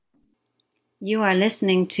You are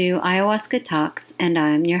listening to Ayahuasca Talks, and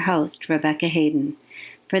I'm your host, Rebecca Hayden.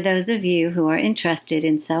 For those of you who are interested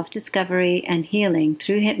in self-discovery and healing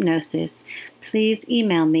through hypnosis, please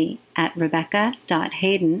email me at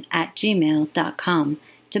rebecca.hayden@gmail.com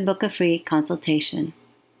to book a free consultation.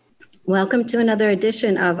 Welcome to another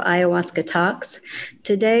edition of Ayahuasca Talks.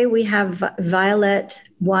 Today we have Violet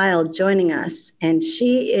Wild joining us, and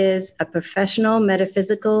she is a professional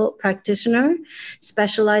metaphysical practitioner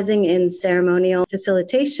specializing in ceremonial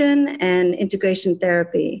facilitation and integration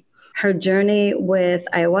therapy. Her journey with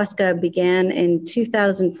ayahuasca began in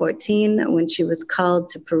 2014 when she was called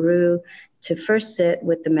to Peru to first sit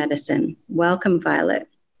with the medicine. Welcome, Violet.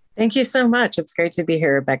 Thank you so much. It's great to be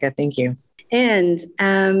here, Rebecca. Thank you. And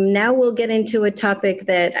now we'll get into a topic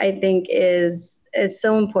that I think is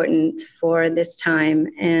so important for this time.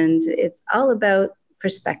 And it's all about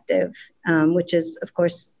perspective, which is, of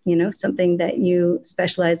course, something that you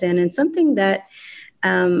specialize in, and something that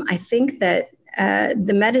I think that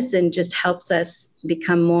the medicine just helps us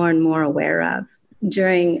become more and more aware of.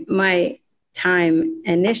 During my time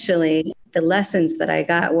initially, the lessons that I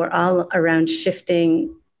got were all around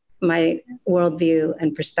shifting my worldview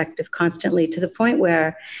and perspective constantly, to the point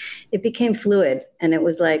where it became fluid. And it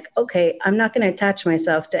was like, okay, I'm not going to attach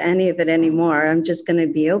myself to any of it anymore. I'm just going to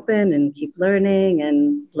be open and keep learning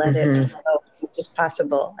and let it flow as much as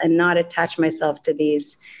possible, and not attach myself to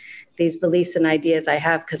these beliefs and ideas I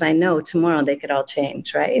have, because I know tomorrow they could all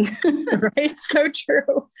change, right? Right. So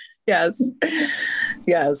true. Yes.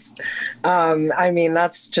 Yes. I mean,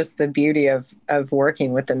 that's just the beauty of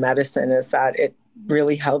working with the medicine, is that it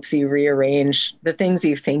really helps you rearrange the things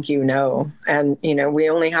you think you know. And, we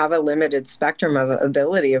only have a limited spectrum of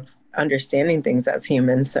ability of understanding things as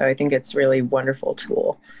humans. So I think it's really a wonderful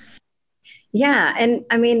tool. Yeah. And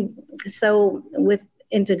I mean, so with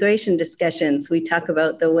integration discussions, we talk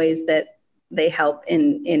about the ways that they help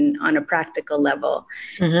in on a practical level.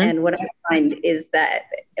 And what I find is that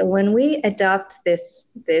when we adopt this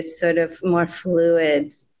sort of more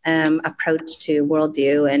fluid approach to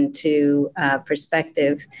worldview and to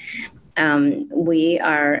perspective, we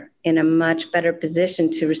are in a much better position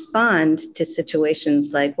to respond to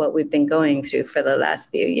situations like what we've been going through for the last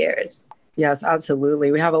few years. Yes,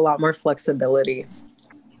 absolutely. We have a lot more flexibility.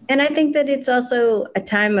 And I think that it's also a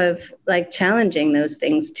time of challenging those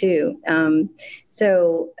things too.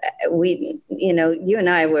 So we, you and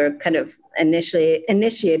I were kind of initially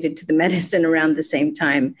initiated to the medicine around the same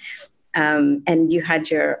time. And you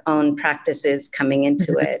had your own practices coming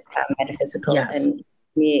into it, metaphysical, yes. And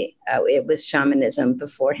me, it was shamanism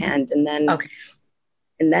beforehand. And then,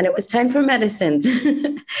 and then it was time for medicines.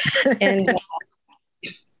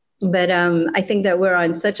 But I think that we're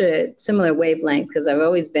on such a similar wavelength, because I've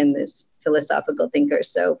always been this philosophical thinker.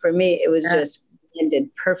 So for me, it was just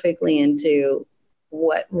blended perfectly into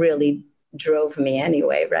what really drove me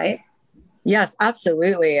anyway, right? Yes,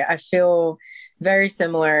 absolutely. I feel very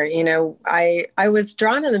similar. I was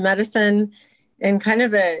drawn to the medicine in kind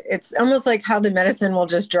of it's almost like how the medicine will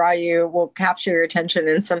capture your attention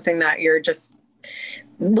in something that you're just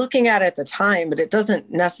looking at the time, but it doesn't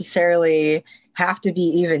necessarily have to be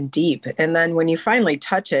even deep. And then when you finally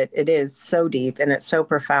touch it, it is so deep and it's so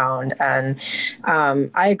profound. And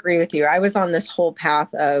I agree with you. I was on this whole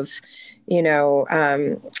path of,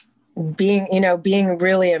 being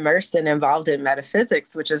really immersed and involved in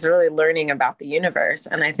metaphysics, which is really learning about the universe.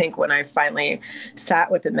 And I think when I finally sat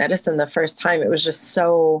with the medicine the first time, it was just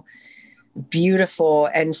so beautiful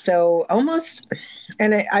and so almost,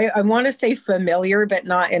 and I want to say familiar, but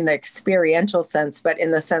not in the experiential sense, but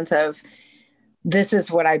in the sense of, this is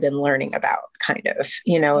what I've been learning about, kind of,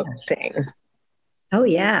 thing. Oh,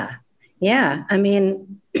 yeah. Yeah. I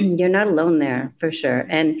mean, you're not alone there, for sure.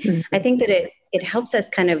 And I think that it helps us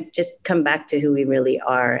kind of just come back to who we really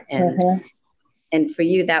are. And and for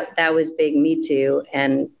you, that was big. Me too.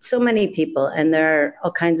 And so many people, and there are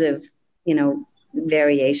all kinds of,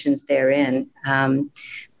 variations therein.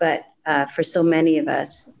 But for so many of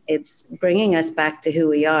us, it's bringing us back to who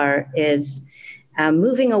we are, is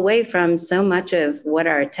moving away from so much of what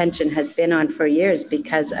our attention has been on for years,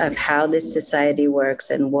 because of how this society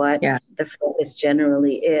works and what the focus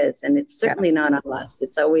generally is. And it's certainly not on us.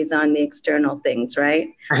 It's always on the external things, right?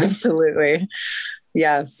 Absolutely.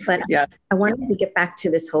 Yes. But I wanted to get back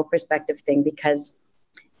to this whole perspective thing, because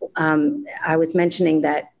I was mentioning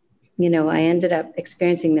that, I ended up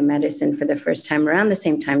experiencing the medicine for the first time around the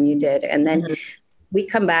same time you did. And then we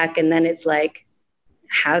come back, and then it's like,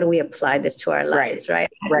 how do we apply this to our lives, right?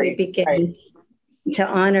 How do we begin to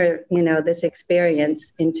honor, this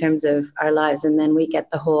experience in terms of our lives? And then we get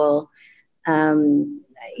the whole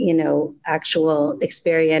actual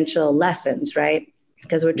experiential lessons, right?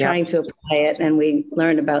 Because we're trying to apply it, and we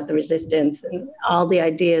learn about the resistance and all the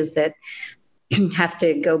ideas that have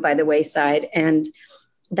to go by the wayside. And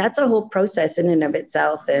that's a whole process in and of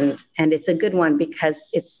itself. And it's a good one because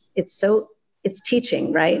it's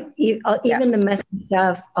teaching, right? Even the messy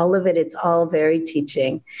stuff, all of it, it's all very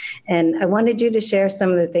teaching. And I wanted you to share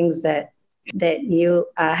some of the things that you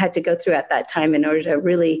had to go through at that time in order to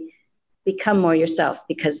really become more yourself,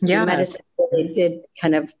 because the medicine really did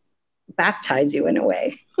kind of baptize you in a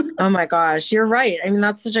way. Oh my gosh, you're right. I mean,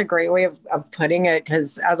 that's such a great way of putting it.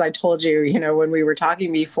 Because as I told you, when we were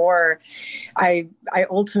talking before, I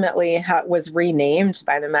ultimately was renamed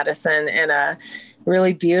by the medicine in a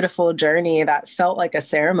really beautiful journey that felt like a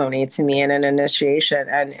ceremony to me and an initiation.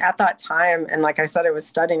 And at that time, and like I said, I was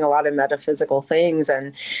studying a lot of metaphysical things,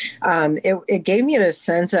 and it gave me this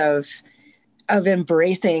sense of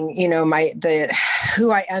embracing,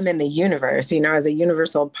 who I am in the universe, as a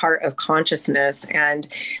universal part of consciousness. And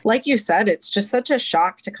like you said, it's just such a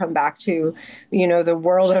shock to come back to, the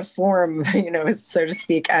world of form, so to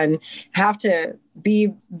speak, and have to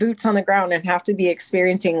be boots on the ground and have to be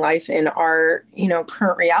experiencing life in our,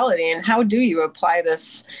 current reality. And how do you apply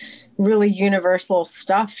this really universal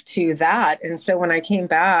stuff to that? And so when I came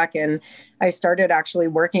back and I started actually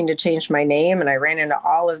working to change my name, and I ran into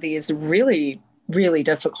all of these really, really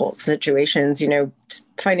difficult situations,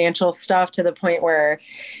 financial stuff, to the point where,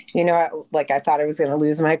 like I thought I was going to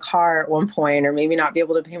lose my car at one point, or maybe not be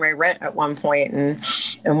able to pay my rent at one point. And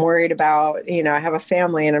I'm worried about, I have a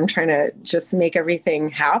family, and I'm trying to just make everything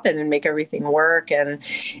happen and make everything work. And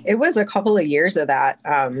it was a couple of years of that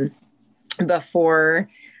before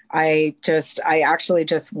I actually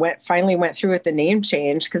just finally went through with the name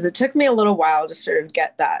change, because it took me a little while to sort of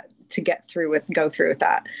go through with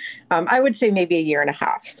that. I would say maybe a year and a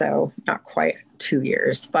half. So not quite 2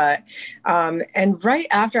 years, but, and right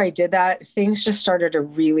after I did that, things just started to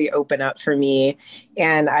really open up for me.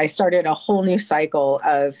 And I started a whole new cycle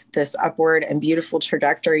of this upward and beautiful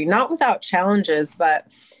trajectory, not without challenges, but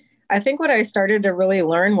I think what I started to really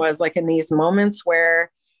learn was, like, in these moments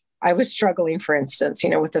where I was struggling, for instance,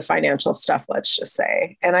 with the financial stuff, let's just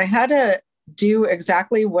say, and I had to do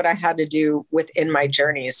exactly what I had to do within my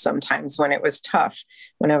journeys. Sometimes when it was tough,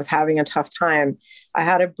 when I was having a tough time, I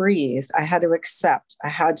had to breathe. I had to accept. I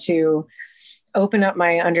had to open up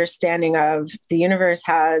my understanding of the universe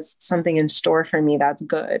has something in store for me that's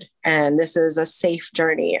good. And this is a safe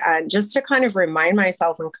journey. And just to kind of remind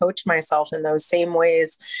myself and coach myself in those same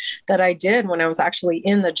ways that I did when I was actually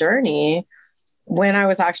in the journey, when I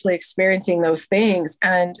was actually experiencing those things.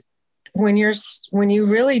 And when you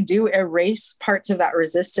really do erase parts of that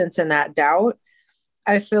resistance and that doubt,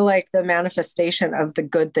 I feel like the manifestation of the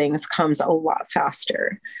good things comes a lot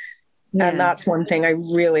faster. Yeah. And that's one thing I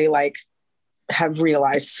really have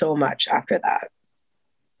realized so much after that.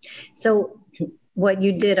 So what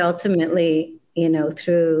you did ultimately,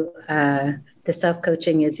 through the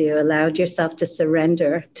self-coaching, is you allowed yourself to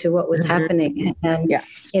surrender to what was happening. And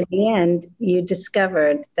in the end, you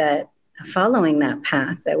discovered that following that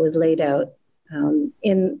path that was laid out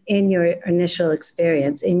in your initial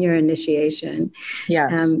experience, in your initiation,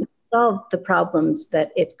 solved the problems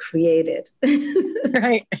that it created.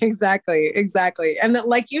 Right. Exactly. And that,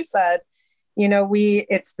 like you said,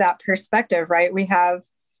 it's that perspective, right? We have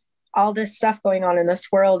all this stuff going on in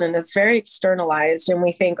this world, and it's very externalized, and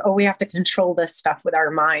we think, we have to control this stuff with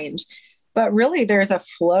our mind. But really, there's a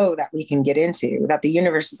flow that we can get into, that the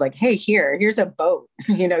universe is like, hey, here's a boat.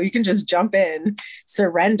 You can just jump in,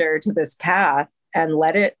 surrender to this path, and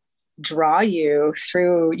let it draw you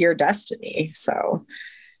through your destiny. So,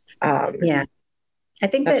 I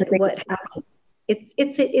think that what happened,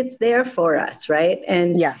 it's there for us, right?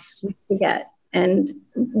 And we forget. And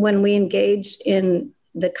when we engage in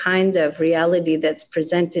the kind of reality that's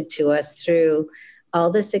presented to us through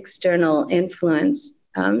all this external influence,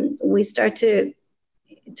 we start to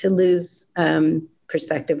lose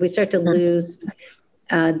perspective. We start to lose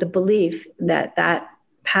the belief that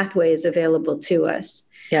pathway is available to us.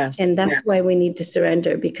 Yes. And that's why we need to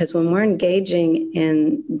surrender, because when we're engaging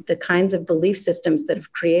in the kinds of belief systems that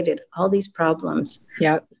have created all these problems,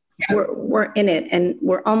 we're in it, and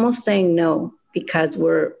we're almost saying no, because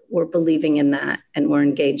we're believing in that and we're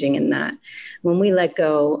engaging in that. When we let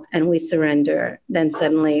go and we surrender, then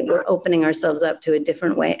suddenly we're opening ourselves up to a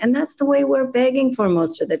different way. And that's the way we're begging for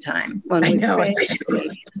most of the time. When we pray,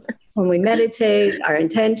 when we meditate, our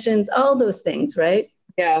intentions, all those things, right?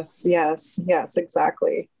 Yes,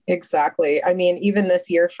 exactly. I mean, even this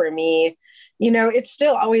year for me, it's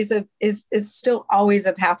still always is still always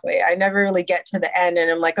a pathway. I never really get to the end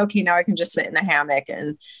and I'm like, okay, now I can just sit in the hammock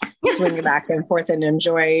and swing back and forth and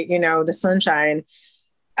enjoy, the sunshine.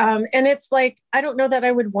 And it's like, I don't know that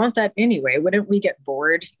I would want that anyway. Wouldn't we get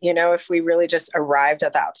bored, if we really just arrived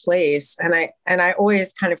at that place? And I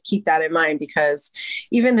always kind of keep that in mind, because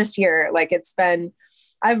even this year, like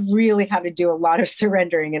I've really had to do a lot of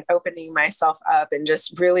surrendering and opening myself up and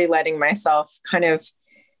just really letting myself kind of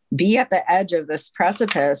be at the edge of this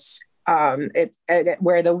precipice.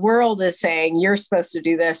 Where the world is saying you're supposed to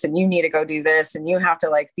do this and you need to go do this and you have to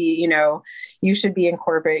like be, you should be in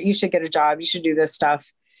corporate, you should get a job, you should do this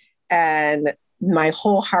stuff. And my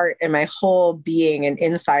whole heart and my whole being and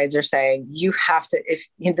insides are saying, you have to, if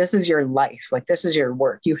this is your life, like this is your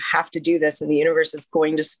work, you have to do this and the universe is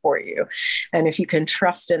going to support you. And if you can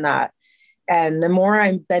trust in that. And the more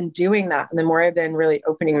I've been doing that, and the more I've been really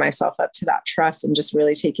opening myself up to that trust and just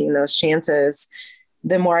really taking those chances,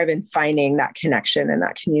 the more I've been finding that connection and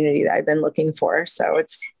that community that I've been looking for. So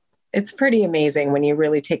it's pretty amazing when you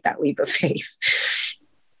really take that leap of faith.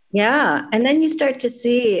 Yeah. And then you start to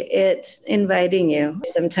see it inviting you.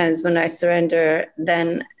 Sometimes when I surrender,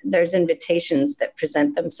 then there's invitations that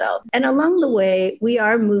present themselves. And along the way, we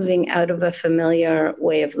are moving out of a familiar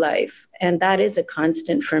way of life. And that is a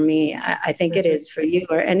constant for me. I think it is for you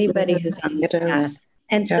or anybody who's on this path.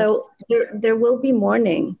 And so there will be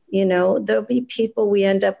mourning, there'll be people we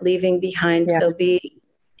end up leaving behind. Yeah. There'll be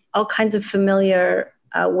all kinds of familiar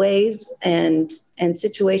ways and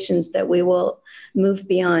situations that we will move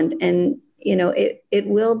beyond. And, it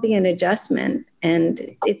will be an adjustment,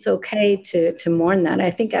 and it's okay to mourn that.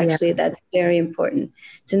 I think actually that's very important,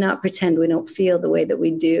 to not pretend we don't feel the way that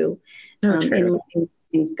we do in letting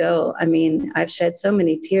things go. I mean, I've shed so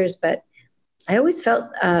many tears, but I always felt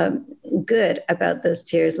good about those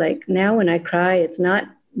tears. Like now when I cry, it's not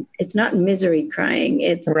misery crying.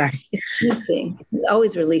 It's releasing. It's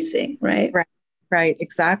always releasing, right? Right.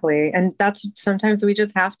 Exactly. And that's sometimes we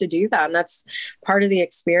just have to do that. And that's part of the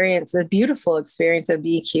experience, the beautiful experience of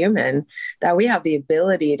being human, that we have the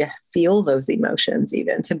ability to feel those emotions,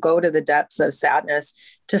 even to go to the depths of sadness,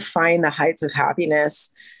 to find the heights of happiness.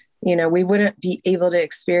 We wouldn't be able to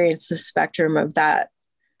experience the spectrum of that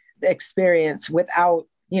experience without,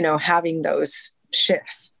 having those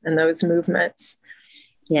shifts and those movements.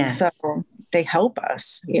 Yeah. So they help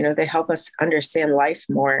us, they help us understand life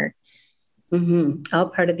more. Mm-hmm. All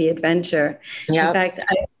part of the adventure. Yep. In fact,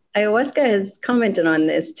 ayahuasca has commented on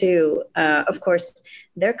this too. Of course,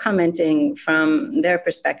 they're commenting from their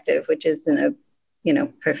perspective, which is in a,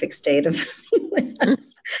 perfect state of,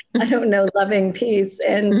 I don't know, loving peace,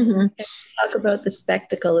 and talk about the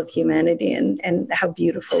spectacle of humanity and how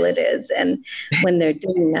beautiful it is. And when they're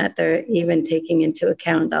doing that, they're even taking into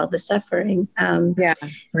account all the suffering.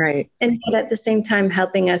 Right. And yet at the same time,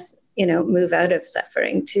 helping us move out of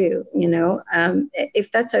suffering too,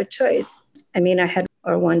 if that's our choice. I mean, I had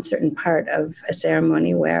one certain part of a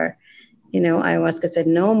ceremony where, ayahuasca said,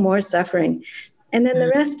 no more suffering. And then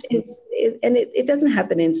the rest it doesn't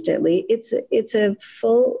happen instantly. It's a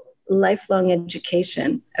full lifelong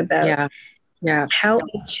education about how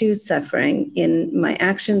I choose suffering in my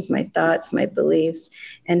actions, my thoughts, my beliefs,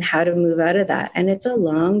 and how to move out of that. And it's a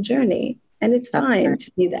long journey, and it's fine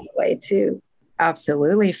to be that way too.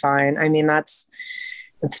 Absolutely fine. I mean, it's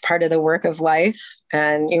part of the work of life.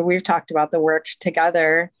 And we've talked about the work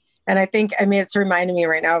together. And I think, it's reminding me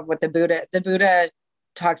right now of what the Buddha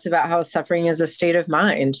talks about, how suffering is a state of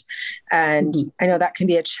mind. And I know that can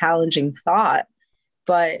be a challenging thought,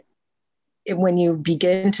 but when you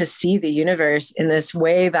begin to see the universe in this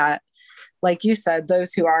way that, like you said,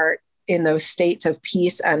 those who are in those states of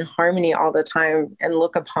peace and harmony all the time and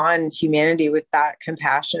look upon humanity with that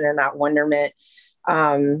compassion and that wonderment,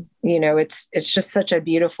 it's just such a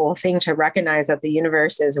beautiful thing to recognize that the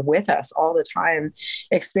universe is with us all the time,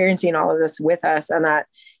 experiencing all of this with us, and that,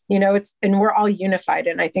 and we're all unified.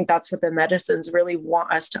 And I think that's what the medicines really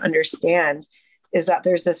want us to understand, is that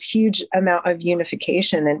there's this huge amount of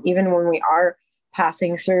unification. And even when we are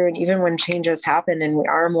passing through, and even when changes happen and we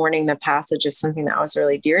are mourning the passage of something that was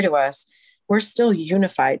really dear to us, we're still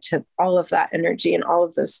unified to all of that energy and all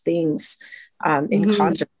of those things in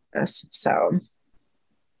consciousness. So.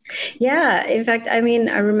 Yeah. In fact, I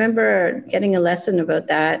remember getting a lesson about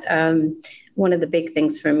that. One of the big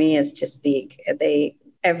things for me is to speak.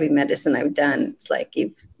 Every medicine I've done, it's like,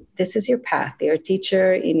 this is your path. You're a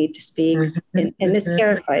teacher. You need to speak. And this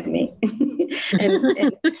terrified me.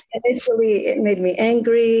 and initially, it made me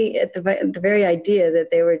angry at the very idea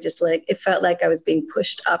that they were just like, it felt like I was being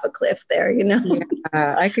pushed off a cliff there, Yeah,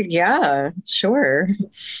 I could. Yeah, sure.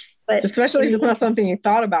 But especially if it's not something you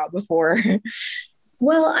thought about before.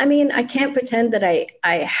 Well, I mean, I can't pretend that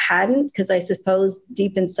I hadn't, because I suppose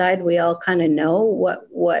deep inside we all kind of know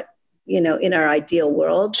what in our ideal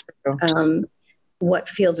world, what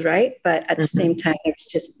feels right. But at the same time, there's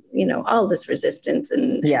just all this resistance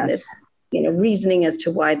and this reasoning as to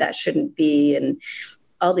why that shouldn't be, and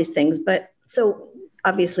all these things. But so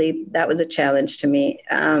obviously that was a challenge to me.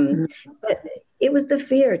 But it was the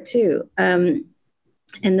fear too, and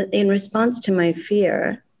in response to my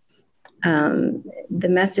fear. The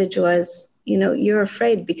message was, you're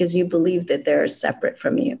afraid because you believe that they're separate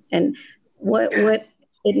from you. And what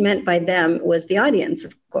it meant by them was the audience,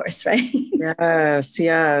 of course, right? Yes.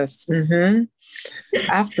 Mm-hmm.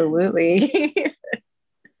 Absolutely.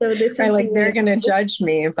 So this is they're going to judge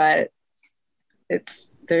me, but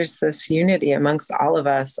there's this unity amongst all of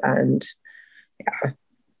us. And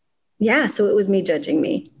yeah. So it was me judging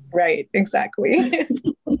me. Right. Exactly.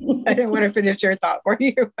 I didn't want to finish your thought for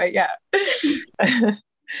you, but yeah. I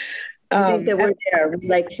think that we're there.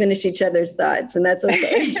 We finish each other's thoughts, and that's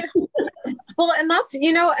okay. Well, and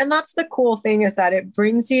that's the cool thing, is that it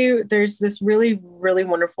brings you, there's this really, really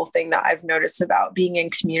wonderful thing that I've noticed about being in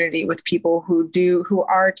community with people who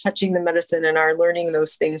are touching the medicine and are learning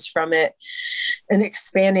those things from it and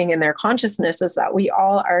expanding in their consciousness, is that we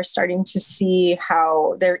all are starting to see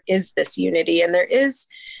how there is this unity and there is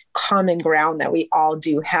common ground that we all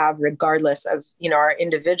do have, regardless of, our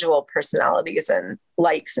individual personalities and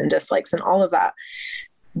likes and dislikes and all of that.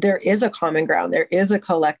 There is a common ground. There is a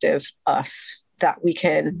collective us that we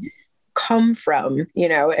can come from,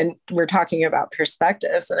 and we're talking about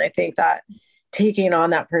perspectives. And I think that taking on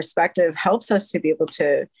that perspective helps us to be able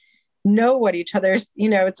to know what each other's,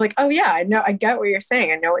 it's like, oh yeah, I know, I get what you're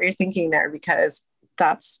saying. I know what you're thinking there, because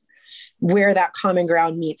that's where that common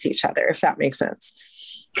ground meets each other, if that makes sense.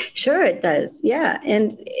 Sure, it does. Yeah.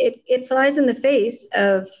 And it flies in the face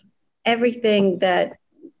of everything that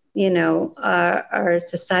our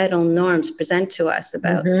societal norms present to us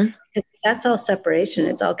about. That's all separation.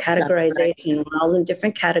 It's all categorization. Right. We're all in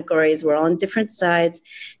different categories. We're all on different sides.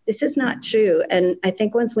 This is not true. And I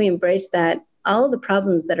think once we embrace that, all the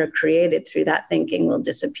problems that are created through that thinking will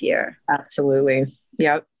disappear. Absolutely.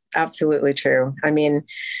 Yep. Absolutely true. I mean,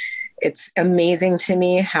 it's amazing to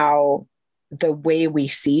me how the way we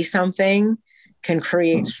see something can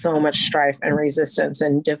create so much strife and resistance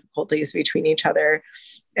and difficulties between each other,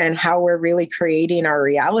 and how we're really creating our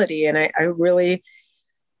reality. And I really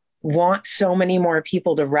want so many more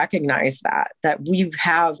people to recognize that we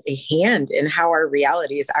have a hand in how our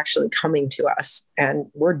reality is actually coming to us, and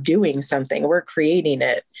we're doing something, we're creating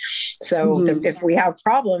it. So if we have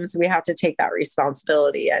problems, we have to take that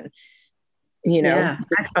responsibility and,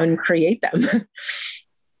 uncreate them.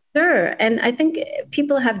 Sure. And I think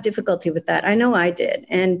people have difficulty with that. I know I did.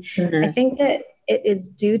 And I think that it is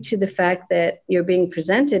due to the fact that you're being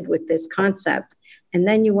presented with this concept, and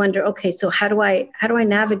then you wonder, okay, so how do I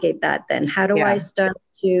navigate that then? How do I start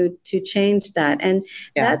to change that? And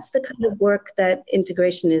that's the kind of work that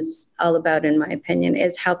integration is all about, in my opinion,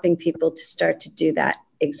 is helping people to start to do that,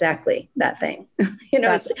 exactly that thing.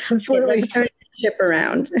 That's absolutely turn the ship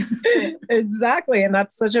around. Exactly. And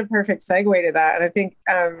that's such a perfect segue to that. And I think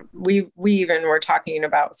we even were talking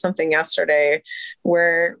about something yesterday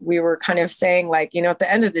where we were kind of saying, at the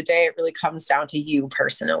end of the day, it really comes down to you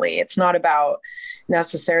personally. It's not about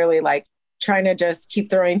necessarily trying to just keep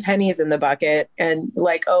throwing pennies in the bucket and I'm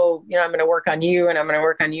going to work on you and I'm going to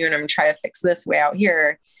work on you and I'm going to try to fix this way out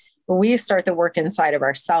here. But we start the work inside of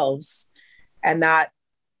ourselves. And that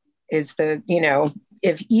is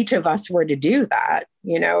if each of us were to do that,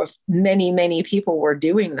 if many, many people were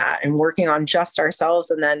doing that and working on just ourselves,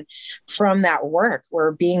 and then from that work,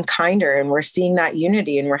 we're being kinder and we're seeing that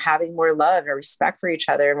unity and we're having more love and respect for each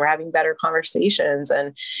other and we're having better conversations.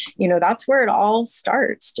 And, that's where it all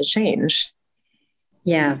starts to change.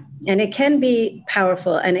 Yeah. And it can be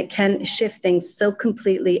powerful and it can shift things so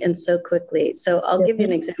completely and so quickly. So I'll give you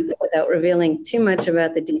an example without revealing too much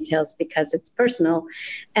about the details, because it's personal,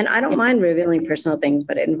 and I don't mind revealing personal things,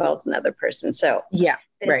 but it involves another person. So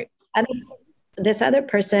this other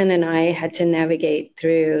person and I had to navigate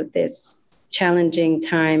through this challenging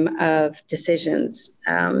time of decisions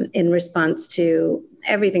in response to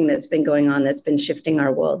everything that's been going on, that's been shifting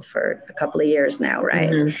our world for a couple of years now,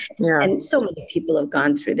 right? And so many people have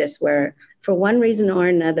gone through this, where for one reason or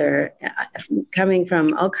another, coming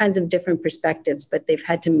from all kinds of different perspectives, but they've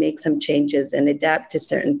had to make some changes and adapt to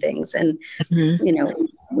certain things. And,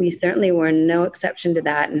 we certainly were no exception to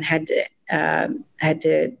that, and had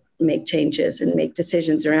to make changes and make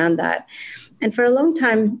decisions around that. And for a long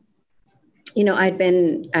time, I'd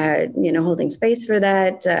been, holding space for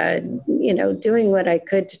that, doing what I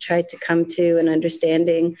could to try to come to an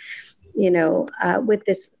understanding, with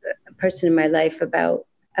this person in my life about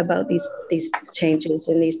these changes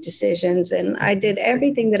and these decisions. And I did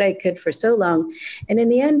everything that I could for so long. And in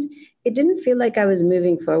the end, it didn't feel like I was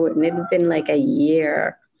moving forward. And it had been like a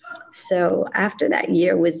year. So after that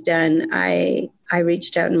year was done, I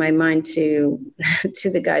reached out in my mind to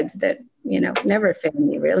the guides that, never failed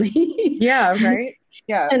me really. Yeah, right.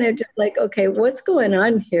 Yeah. And I'm just like, okay, what's going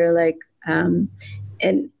on here? Like, and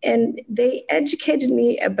they educated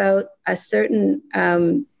me about a certain,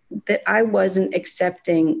 that I wasn't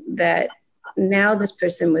accepting, that now this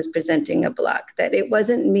person was presenting a block, that it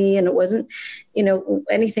wasn't me and it wasn't,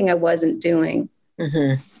 anything I wasn't doing.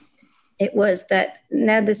 Mm-hmm. It was that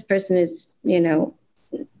now this person is,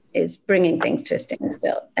 is bringing things to a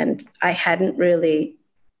standstill. And I hadn't really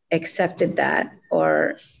accepted that,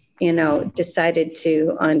 or, decided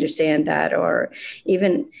to understand that, or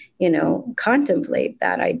even, contemplate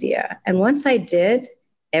that idea. And once I did,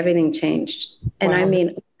 everything changed. And wow. I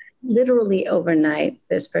mean, literally overnight,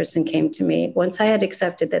 this person came to me once I had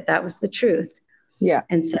accepted that that was the truth. Yeah.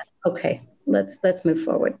 And said, okay, let's move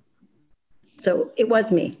forward. So it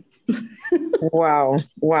was me. Wow.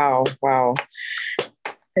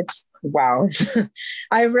 It's wow.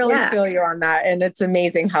 I really feel you on that. And it's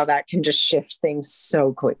amazing how that can just shift things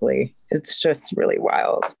so quickly. It's just really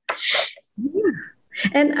wild. Yeah.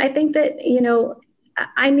 And I think that,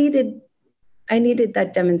 I needed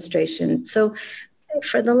that demonstration. So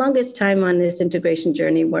for the longest time on this integration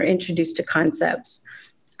journey, we're introduced to concepts.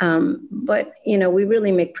 But, we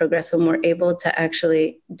really make progress when we're able to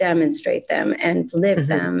actually demonstrate them and live mm-hmm.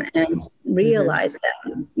 them and realize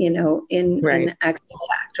mm-hmm. them, in actual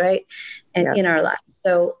fact, right? And in our lives.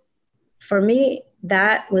 So for me,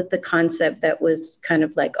 that was the concept that was kind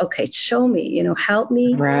of like, okay, show me, help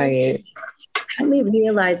me. Right. Help me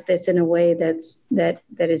realize this in a way that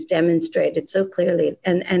is demonstrated so clearly.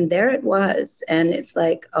 And there it was. And it's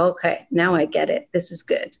like, okay, now I get it. This is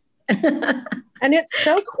good. And it's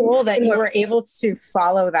so cool that you were able to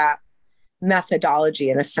follow that methodology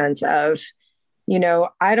in a sense of,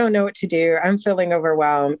 I don't know what to do. I'm feeling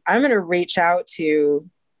overwhelmed. I'm going to reach out to,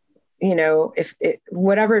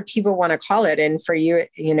 whatever people want to call it. And for you,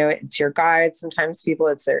 it's your guides. Sometimes people,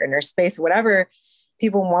 it's their inner space, whatever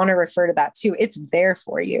people want to refer to that too. It's there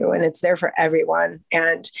for you and it's there for everyone.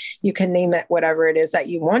 And you can name it whatever it is that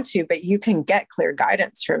you want to, but you can get clear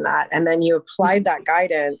guidance from that. And then you applied that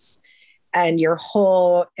guidance and your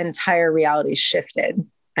whole entire reality shifted.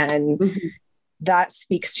 And mm-hmm. that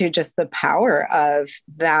speaks to just the power of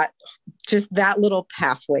that, just that little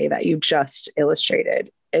pathway that you just illustrated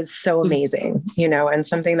is so amazing, and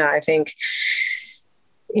something that I think,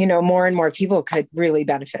 more and more people could really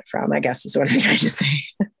benefit from, I guess is what I'm trying to say.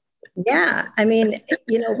 Yeah. I mean,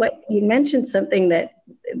 what you mentioned, something that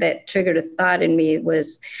triggered a thought in me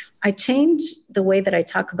was I change the way that I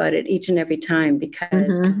talk about it each and every time, because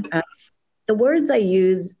mm-hmm. The words I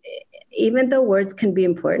use, even though words can be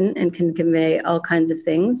important and can convey all kinds of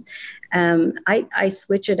things, I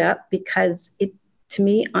switch it up because to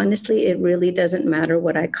me, honestly, it really doesn't matter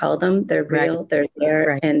what I call them. They're real, right. They're there,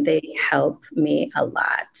 right. And they help me a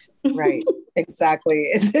lot. Right,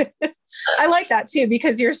 exactly. I like that too,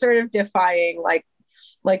 because you're sort of defying,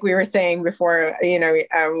 like we were saying before, we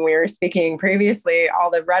were speaking previously, all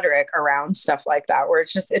the rhetoric around stuff like that, where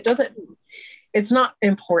it's not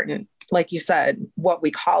important, like you said, what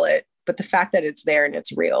we call it, but the fact that it's there and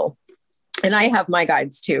it's real. And I have my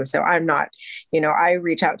guides too. So I'm not, I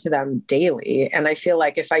reach out to them daily. And I feel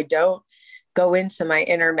like if I don't go into my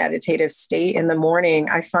inner meditative state in the morning,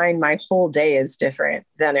 I find my whole day is different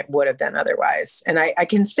than it would have been otherwise. And I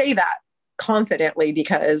can say that confidently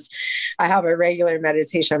because I have a regular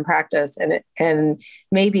meditation practice, and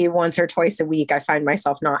maybe once or twice a week, I find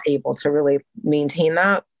myself not able to really maintain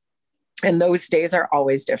that. And those days are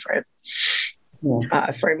always different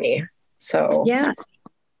for me. So, yeah.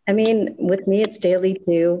 I mean, with me, it's daily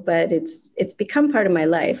too, but it's become part of my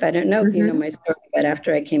life. I don't know if mm-hmm. you know my story, but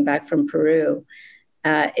after I came back from Peru,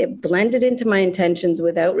 it blended into my intentions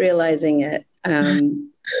without realizing it.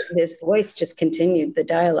 This voice just continued the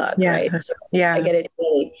dialogue, right? So I get it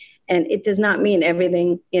daily. And it does not mean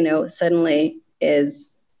everything, suddenly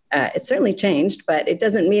is, it certainly changed, but it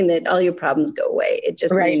doesn't mean that all your problems go away. It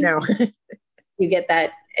just means you get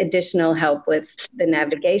that additional help with the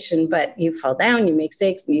navigation, but you fall down, you make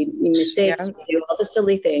mistakes, you do all the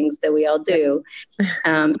silly things that we all do.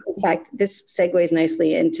 In fact, this segues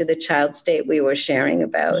nicely into the child state we were sharing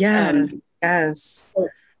about. Yes.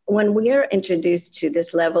 When we are introduced to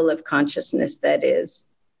this level of consciousness that is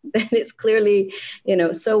that is clearly,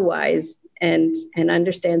 so wise and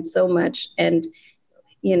understands so much. And,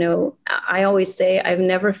 I always say I've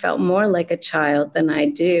never felt more like a child than I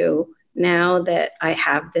do now that I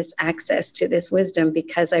have this access to this wisdom,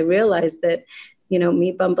 because I realize that,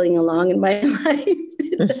 me bumbling along in my life,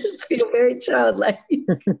 it does feel very childlike.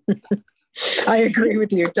 I agree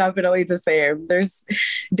with you. Definitely the same. There's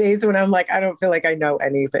days when I'm like, I don't feel like I know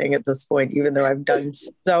anything at this point, even though I've done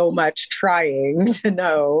so much trying to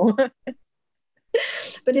know.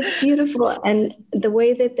 But it's beautiful. And the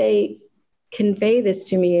way that they convey this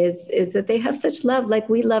to me is that they have such love. Like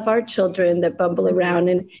we love our children that bumble around.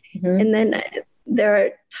 And then there are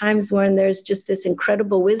times when there's just this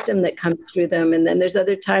incredible wisdom that comes through them. And then there's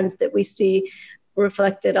other times that we see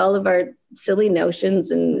reflected all of our silly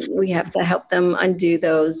notions, and we have to help them undo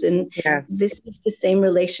those. And this is the same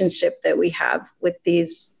relationship that we have with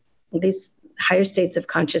these higher states of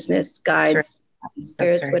consciousness, guides,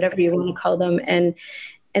 spirits, whatever you want to call them. And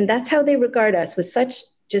that's how they regard us, with such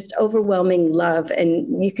just overwhelming love.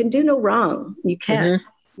 And you can do no wrong. You can't. It's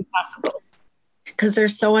impossible. Because they're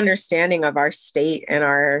so understanding of our state and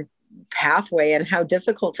our pathway and how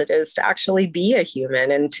difficult it is to actually be a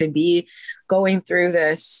human and to be going through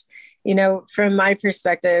this. From my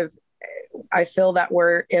perspective, I feel that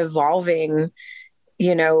we're evolving,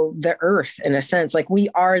 the earth in a sense. Like we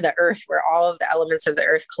are the earth. We're all of the elements of the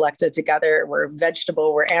earth collected together. We're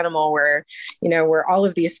vegetable, we're animal, we're all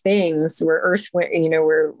of these things. We're earth,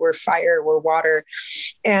 we're fire, we're water.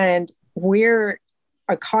 And we're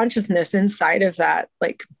a consciousness inside of that,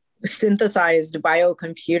 like synthesized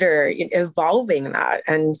biocomputer, evolving that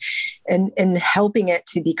and helping it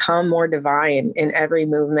to become more divine in every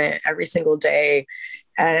movement, every single day.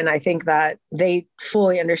 And I think that they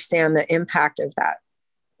fully understand the impact of that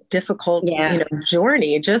difficult,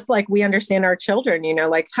 journey, just like we understand our children,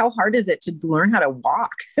 like how hard is it to learn how to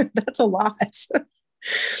walk? That's a lot.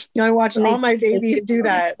 I watch all my babies do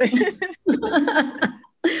that.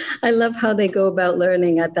 I love how they go about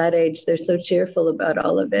learning at that age. They're so cheerful about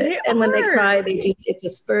all of it. And when they cry, it's a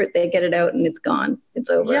spurt, they get it out and it's gone.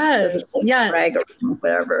 It's over. Yes. Drag or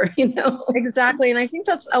whatever, Exactly. And I think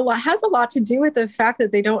has a lot to do with the fact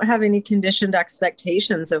that they don't have any conditioned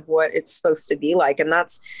expectations of what it's supposed to be like. And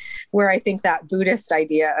that's where I think that Buddhist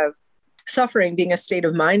idea of suffering being a state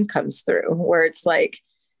of mind comes through, where it's like,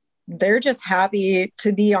 they're just happy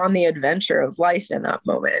to be on the adventure of life in that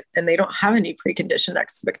moment. And they don't have any preconditioned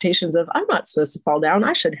expectations of, I'm not supposed to fall down.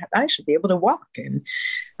 I should be able to walk, and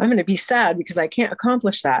I'm going to be sad because I can't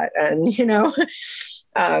accomplish that. And,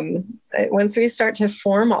 once we start to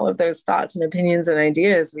form all of those thoughts and opinions and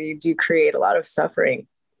ideas, we do create a lot of suffering.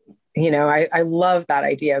 I love that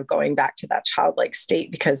idea of going back to that childlike state,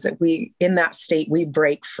 because in that state, we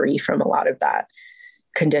break free from a lot of that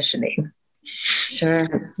conditioning.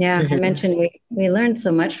 Sure. Yeah. I mentioned we learn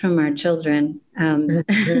so much from our children and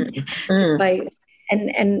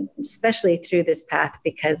especially through this path,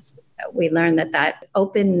 because we learn that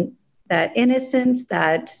innocence,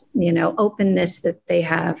 that, openness that they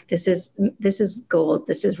have, this is gold.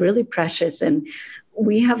 This is really precious, and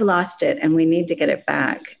we have lost it and we need to get it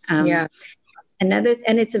back. And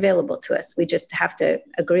it's available to us. We just have to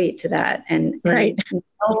agree to that and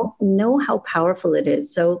know how powerful it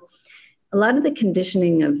is. So a lot of the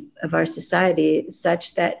conditioning of our society is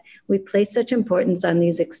such that we place such importance on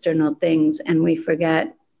these external things and we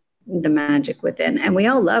forget the magic within. And we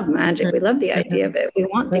all love magic. We love the idea of it. We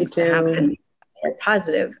want things to happen. They're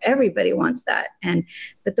positive. Everybody wants that.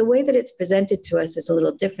 But the way that it's presented to us is a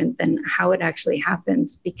little different than how it actually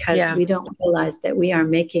happens, because we don't realize that we are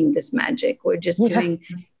making this magic. We're just doing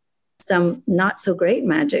some not so great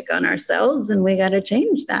magic on ourselves, and we got to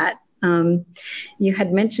change that. You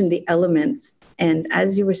had mentioned the elements, and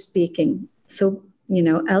as you were speaking so,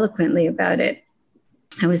 eloquently about it,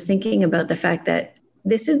 I was thinking about the fact that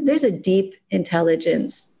there's a deep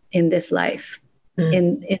intelligence in this life,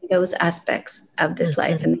 in those aspects of this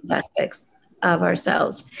life and these aspects of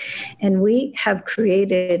ourselves. And we have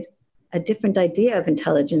created a different idea of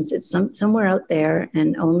intelligence. It's somewhere out there,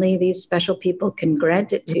 and only these special people can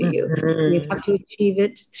grant it to you. You have to achieve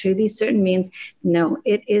it through these certain means. No,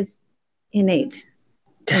 it is innate,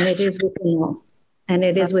 and it is within us, and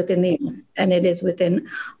it is within the earth, and it is within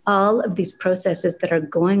all of these processes that are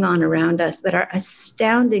going on around us that are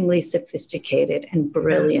astoundingly sophisticated and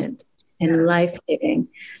brilliant and life-giving.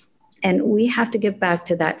 And we have to get back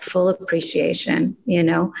to that full appreciation,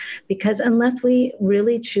 because unless we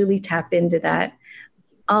really truly tap into that,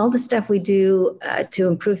 all the stuff we do to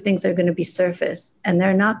improve things are going to be surface, and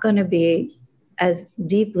they're not going to be as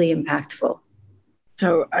deeply impactful.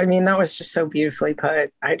 So, that was just so beautifully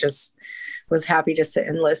put. was happy to sit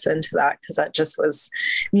and listen to that, because that just was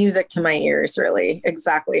music to my ears, really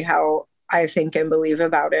exactly how I think and believe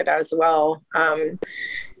about it as well.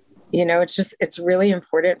 It's really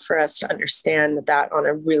important for us to understand that on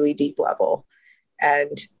a really deep level,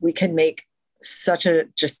 and we can make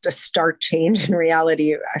just a stark change in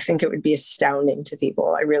reality. I think it would be astounding to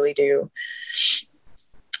people. I really do.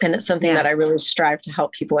 And it's something that I really strive to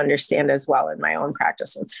help people understand as well in my own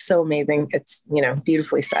practice. It's so amazing. It's,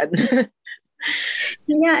 beautifully said.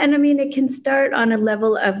 Yeah. And I mean, it can start on a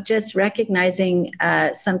level of just recognizing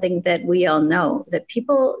something that we all know, that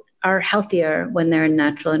people are healthier when they're in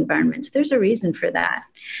natural environments. There's a reason for that.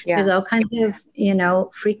 Yeah. There's all kinds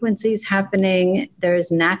of, frequencies happening.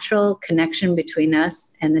 There's natural connection between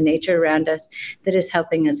us and the nature around us that is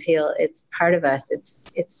helping us heal. It's part of us.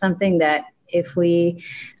 It's something that if we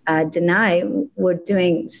deny, we're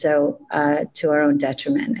doing so to our own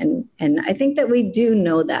detriment. And I think that we do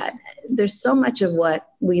know that. There's so much of what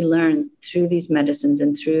we learn through these medicines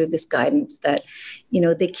and through this guidance that,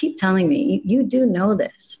 they keep telling me, you do know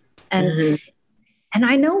this. And and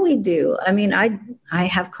I know we do. I mean, I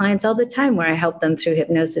have clients all the time where I help them through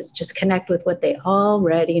hypnosis just connect with what they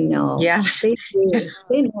already know. Yeah. They do.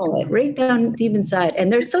 They know it right down deep inside.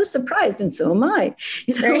 And they're so surprised, and so am I.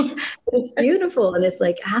 Right. But it's beautiful. And it's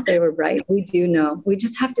like, they were right. We do know. We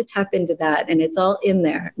just have to tap into that. And it's all in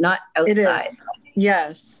there, not outside. It is.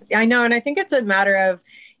 Yes, I know. And I think it's a matter of,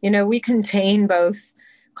 we contain both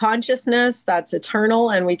consciousness that's eternal,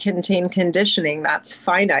 and we contain conditioning that's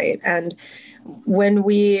finite. And when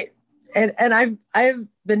we, and I've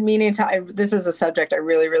been meaning to, this is a subject I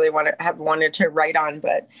really, really wanted to write on,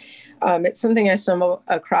 but it's something I stumble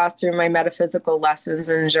across through my metaphysical lessons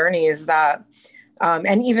and journeys that,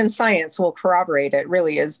 and even science will corroborate it,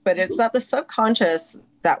 really is, but it's that the subconscious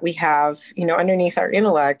that we have, underneath our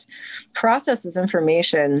intellect processes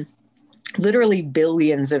information literally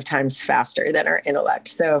billions of times faster than our intellect.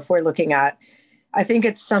 So if we're looking at, I think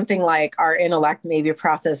it's something like our intellect maybe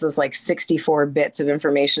processes like 64 bits of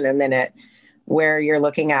information a minute, where you're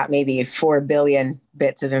looking at maybe 4 billion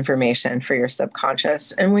bits of information for your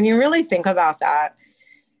subconscious. And when you really think about that,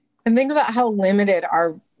 and think about how limited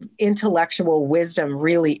our intellectual wisdom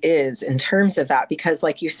really is in terms of that, because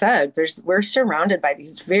like you said, we're surrounded by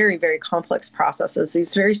these very, very complex processes.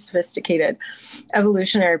 These very sophisticated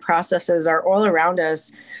evolutionary processes are all around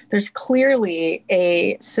us. There's clearly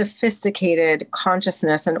a sophisticated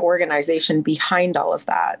consciousness and organization behind all of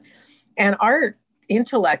that. And our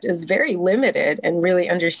intellect is very limited in really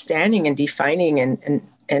understanding and defining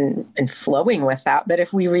and flowing with that. But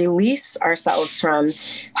if we release ourselves from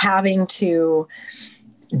having to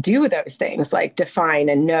do those things like define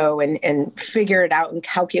and know and figure it out and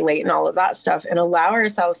calculate and all of that stuff, and allow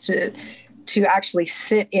ourselves to actually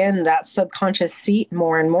sit in that subconscious seat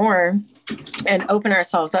more and more and open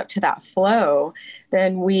ourselves up to that flow,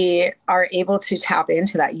 then we are able to tap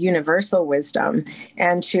into that universal wisdom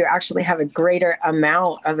and to actually have a greater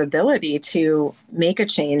amount of ability to make a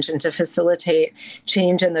change and to facilitate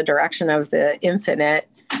change in the direction of the infinite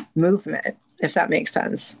movement, if that makes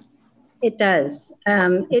sense. It does.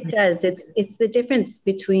 It does. It's the difference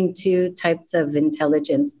between two types of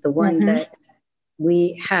intelligence. The one that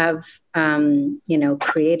we have,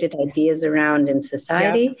 created ideas around in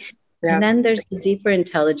society. Yep. And then there's the deeper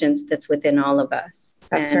intelligence that's within all of us.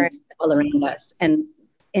 That's right. All around us. And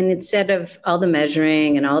instead of all the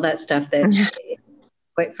measuring and all that stuff that,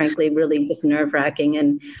 quite frankly, really just nerve-wracking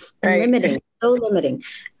and limiting, so limiting.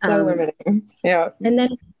 So limiting. Yeah. And then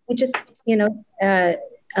we just,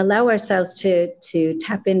 allow ourselves to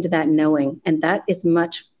tap into that knowing. And that is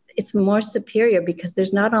it's more superior because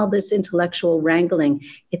there's not all this intellectual wrangling.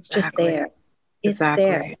 It's just there. It's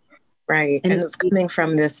there. Right. And it's coming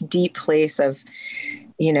from this deep place of,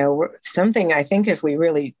 something I think if we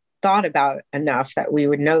really thought about enough, that we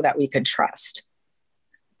would know that we could trust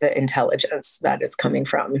the intelligence that is coming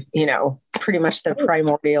from, pretty much the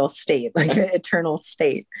primordial state, like the eternal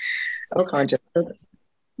state of consciousness.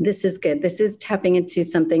 This is good. This is tapping into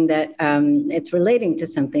something that it's relating to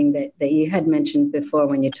something that you had mentioned before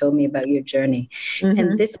when you told me about your journey.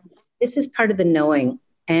 And this is part of the knowing.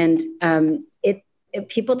 And if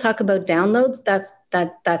people talk about downloads,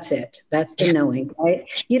 that's it. That's the knowing, right?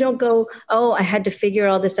 You don't go, I had to figure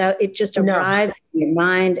all this out. It just arrives in your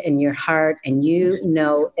mind and your heart, and you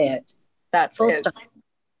know it. That's full it. stop.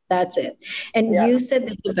 That's it. And you said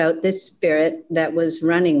this about this spirit that was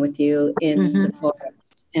running with you in the forest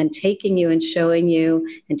and taking you and showing you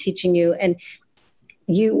and teaching you. And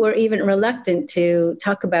you were even reluctant to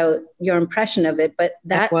talk about your impression of it, but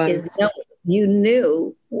that is, you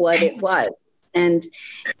knew what it was. And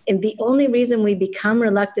the only reason we become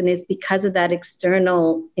reluctant is because of that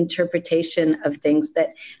external interpretation of things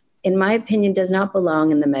that, in my opinion, does not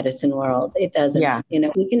belong in the medicine world. It doesn't. Yeah. You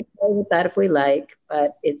know, we can play with that if we like,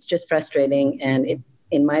 but it's just frustrating. And it,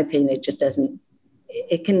 in my opinion, it just doesn't,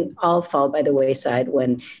 it can all fall by the wayside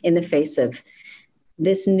when in the face of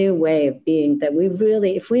this new way of being that we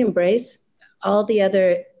really, if we embrace all the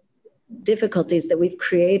other difficulties that we've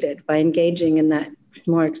created by engaging in that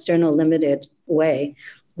more external limited way,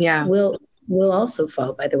 Yeah, will also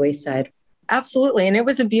fall by the wayside. absolutely. And it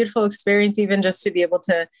was a beautiful experience, even just to be able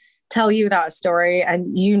to tell you that story.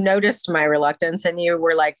 And you noticed my reluctance and you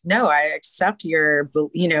were like, no, I accept your,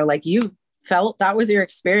 you know, like you felt that was your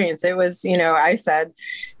experience. It was, you know, I said,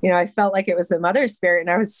 you know, I felt like it was the mother spirit, and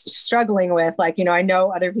I was struggling with like, you know, I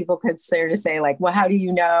know other people could say like, well, how do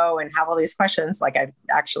you know? And have all these questions. Like I've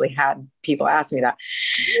actually had people ask me that,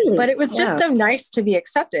 but it was just so nice to be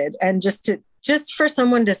accepted. And just for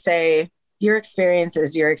someone to say, your experience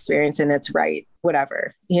is your experience and it's right,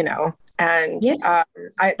 whatever, you know? And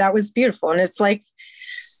that was beautiful. And it's like,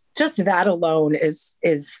 just that alone is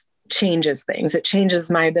changes things. It changes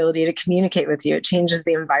my ability to communicate with you. It changes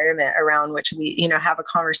the environment around which we, you know, have a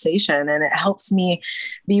conversation, and it helps me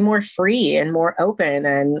be more free and more open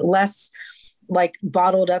and less like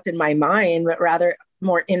bottled up in my mind, but rather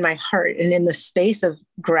more in my heart and in the space of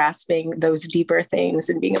grasping those deeper things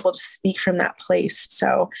and being able to speak from that place.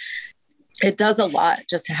 So it does a lot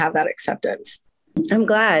just to have that acceptance. I'm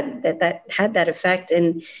glad that had that effect.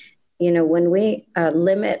 And, you know, when we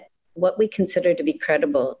limit what we consider to be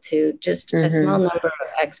credible to just a small number of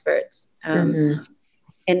experts, and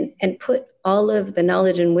put all of the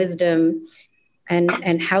knowledge and wisdom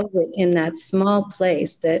and house it in that small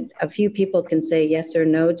place that a few people can say yes or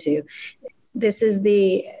no to. This is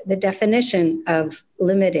the definition of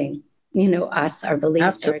limiting, you know, us, our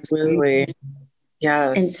beliefs. Absolutely.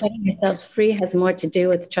 Yes. And setting ourselves free has more to do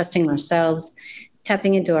with trusting ourselves,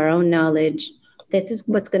 tapping into our own knowledge. This is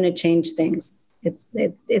what's going to change things.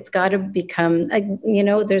 It's got to become, you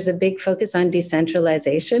know, there's a big focus on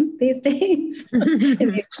decentralization these days in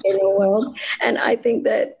the world. And I think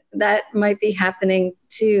that might be happening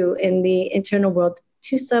too in the internal world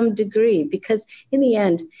to some degree, because in the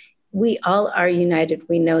end, we all are united.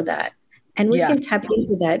 We know that. And we can tap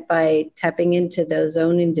into that by tapping into those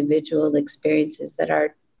own individual experiences that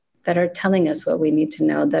are telling us what we need to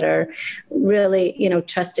know, that are really, you know,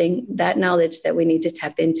 trusting that knowledge that we need to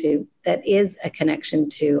tap into, that is a connection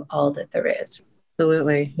to all that there is.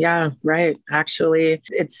 Absolutely. Yeah, right. Actually,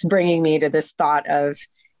 it's bringing me to this thought of,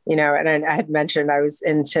 you know, and I had mentioned I was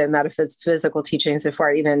into metaphysical teachings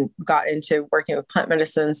before I even got into working with plant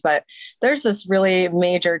medicines, but there's this really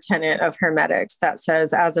major tenet of Hermetics that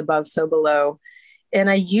says, as above, so below. And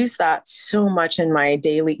I use that so much in my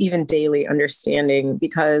daily understanding,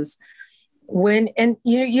 because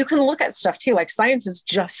you can look at stuff too, like science is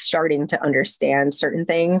just starting to understand certain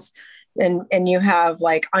things. And you have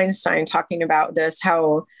like Einstein talking about this,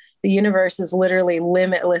 how the universe is literally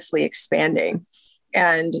limitlessly expanding.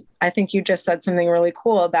 And I think you just said something really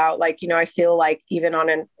cool about like, you know, I feel like even on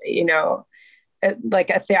an, you know, like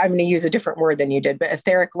I'm going to use a different word than you did, but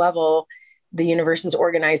etheric level, the universe is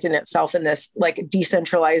organized in itself in this like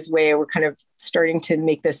decentralized way. We're kind of starting to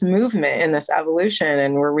make this movement and this evolution,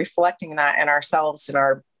 and we're reflecting that in ourselves, in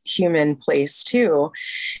our human place too.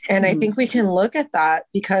 And I think we can look at that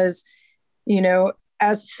because, you know,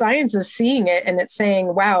 as science is seeing it and it's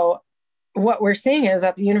saying, wow, what we're seeing is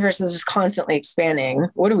that the universe is just constantly expanding.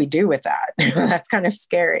 What do we do with that? That's kind of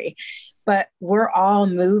scary. But we're all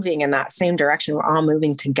moving in that same direction. We're all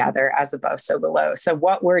moving together, as above, so below. So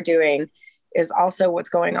what we're doing is also what's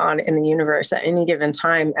going on in the universe at any given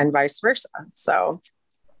time, and vice versa. So,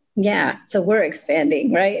 yeah. So we're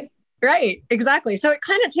expanding, right? Right. Exactly. So it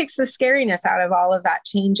kind of takes the scariness out of all of that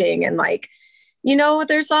changing. And like, you know,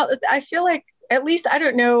 I feel like, at least, I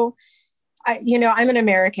don't know, I'm an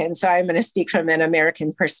American, so I'm going to speak from an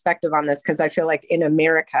American perspective on this, because I feel like in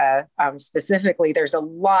America, specifically, there's a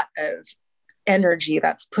lot of energy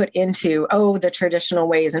that's put into, the traditional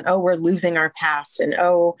ways, and we're losing our past, and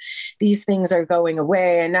these things are going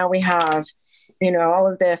away. And now we have, you know,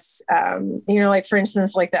 all of this, like for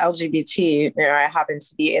instance, like the LGBT, you know, I happen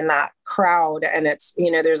to be in that crowd, and it's,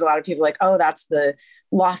 you know, there's a lot of people like, that's the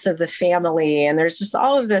loss of the family. And there's just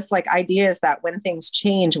all of this like ideas that when things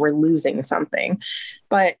change, we're losing something.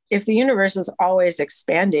 But if the universe is always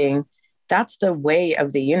expanding, that's the way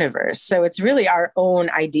of the universe. So it's really our own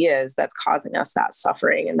ideas that's causing us that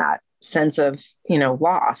suffering and that sense of, you know,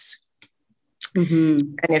 loss.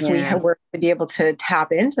 And if we were to be able to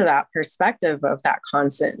tap into that perspective of that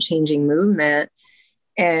constant changing movement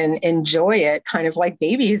and enjoy it kind of like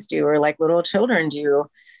babies do or like little children do,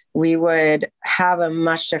 we would have a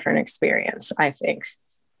much different experience, I think.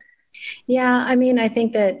 Yeah, I mean, I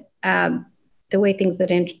think that the way things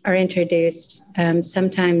that are introduced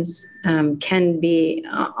sometimes can be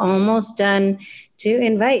almost done to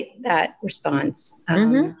invite that response.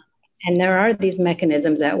 And there are these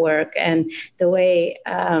mechanisms at work. And the way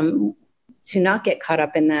to not get caught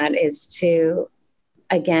up in that is to,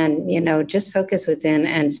 again, just focus within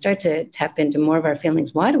and start to tap into more of our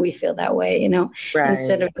feelings. Why do we feel that way? Right.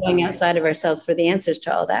 Instead of going outside of ourselves for the answers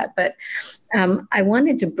to all that. But I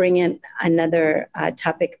wanted to bring in another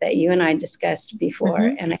topic that you and I discussed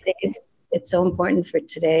before, and I think it's so important for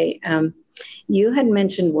today. You had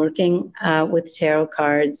mentioned working with tarot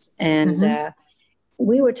cards, and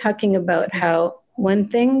we were talking about how when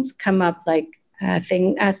things come up like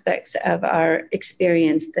aspects of our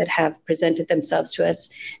experience that have presented themselves to us,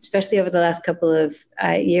 especially over the last couple of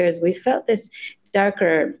years, we felt this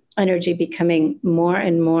darker energy becoming more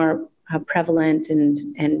and more prevalent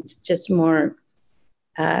and just more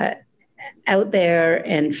out there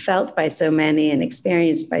and felt by so many and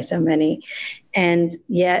experienced by so many. And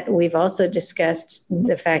yet we've also discussed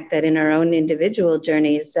the fact that in our own individual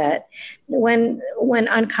journeys, that when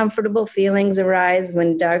uncomfortable feelings arise,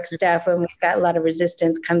 when dark stuff, when we've got a lot of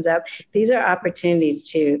resistance comes up, these are opportunities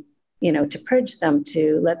to purge them,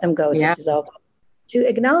 to let them go, to dissolve, to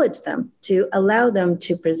acknowledge them, to allow them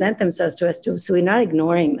to present themselves to us, so we're not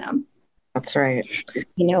ignoring them. That's right.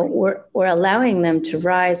 We're allowing them to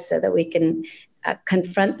rise so that we can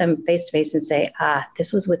confront them face to face and say,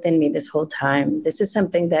 this was within me this whole time. This is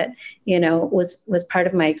something that, was part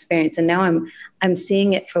of my experience. And now I'm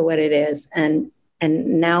seeing it for what it is. And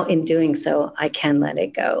now in doing so, I can let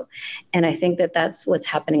it go. And I think that that's what's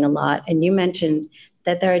happening a lot. And you mentioned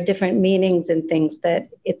that there are different meanings and things that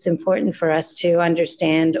it's important for us to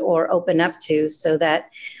understand or open up to, so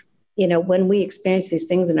that when we experience these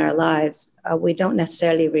things in our lives, we don't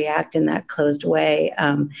necessarily react in that closed way,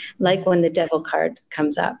 like when the devil card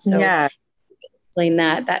comes up. So explain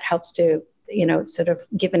that helps to, sort of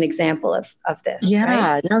give an example of this.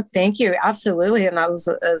 Yeah, right? No, thank you. Absolutely. And that was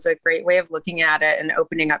a great way of looking at it and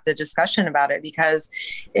opening up the discussion about it, because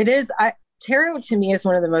it is, tarot to me is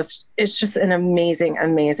one of the most, it's just an amazing,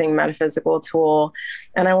 amazing metaphysical tool.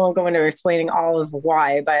 And I won't go into explaining all of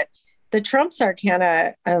why, but the trumps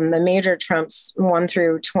arcana, the major trumps 0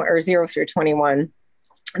 through 21,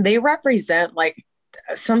 they represent like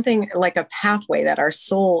something like a pathway that our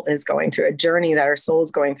soul is going through, a journey that our soul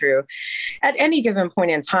is going through at any given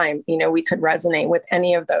point in time. We could resonate with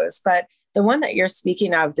any of those, but the one that you're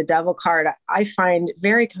speaking of, the devil card, I find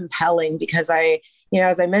very compelling because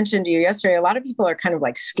as I mentioned to you yesterday, a lot of people are kind of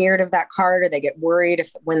like scared of that card, or they get worried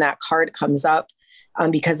when that card comes up.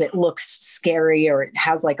 Because it looks scary, or it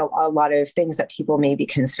has like a lot of things that people maybe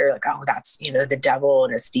consider like, oh, that's, the devil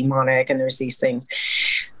and it's demonic and there's these things.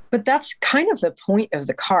 But that's kind of the point of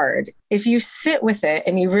the card. If you sit with it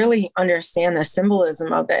and you really understand the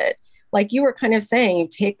symbolism of it, like you were kind of saying, you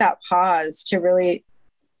take that pause to really,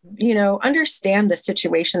 understand the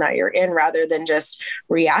situation that you're in, rather than just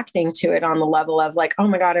reacting to it on the level of like, oh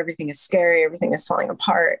my God, everything is scary, everything is falling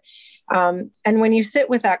apart. And when you sit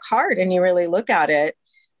with that card and you really look at it,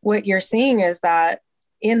 what you're seeing is that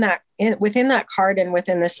within that card and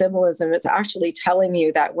within the symbolism, it's actually telling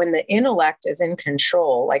you that when the intellect is in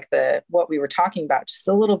control, like what we were talking about just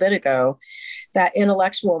a little bit ago, that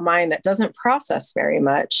intellectual mind that doesn't process very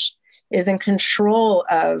much is in control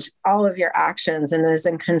of all of your actions and is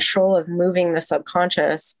in control of moving the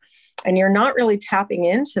subconscious, and you're not really tapping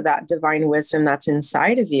into that divine wisdom that's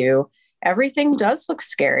inside of you, everything does look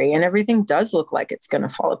scary and everything does look like it's going to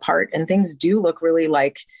fall apart. And things do look really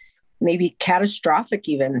like maybe catastrophic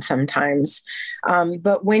even sometimes.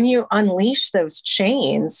 But when you unleash those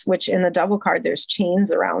chains, which in the devil card, there's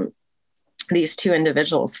chains around these two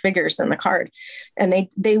individuals, figures in the card, and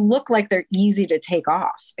they look like they're easy to take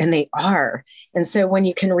off, and they are. And so when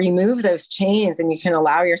you can remove those chains and you can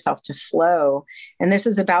allow yourself to flow, and this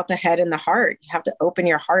is about the head and the heart, you have to open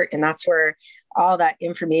your heart. And that's where all that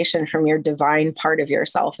information from your divine part of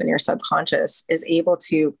yourself and your subconscious is able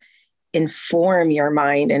to inform your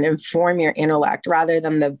mind and inform your intellect, rather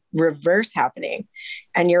than the reverse happening.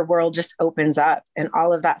 And your world just opens up, and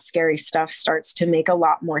all of that scary stuff starts to make a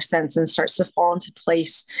lot more sense and starts to fall into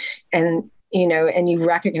place. And and you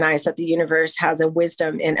recognize that the universe has a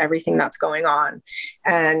wisdom in everything that's going on.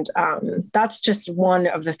 And that's just one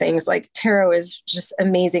of the things. Like, tarot is just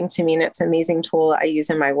amazing to me. And it's an amazing tool I use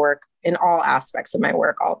in my work, in all aspects of my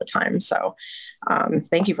work, all the time. So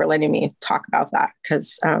thank you for letting me talk about that,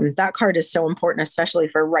 because that card is so important, especially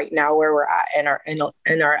for right now, where we're at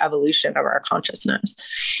in our evolution of our consciousness.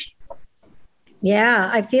 Yeah,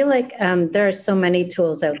 I feel like there are so many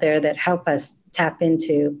tools out there that help us tap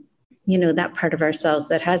into, that part of ourselves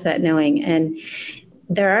that has that knowing. And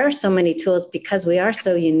there are so many tools because we are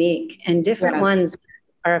so unique, and different ones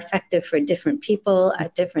are effective for different people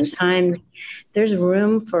at different times. There's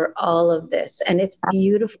room for all of this. And it's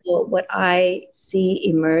beautiful what I see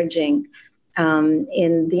emerging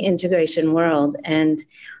in the integration world. And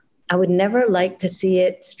I would never like to see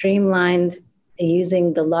it streamlined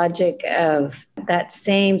using the logic of that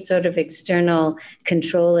same sort of external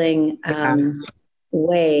controlling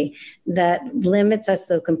way that limits us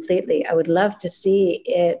so completely. I would love to see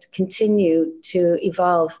it continue to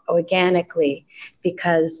evolve organically,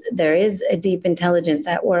 because there is a deep intelligence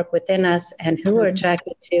at work within us, and who we're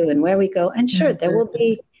attracted to and where we go. And sure, there will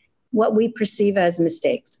be what we perceive as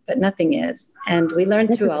mistakes, but nothing is. And we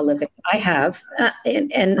learn through all of it. I have.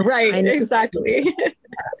 And right, I know, exactly.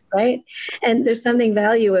 right. And there's something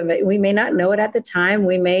value in it. We may not know it at the time.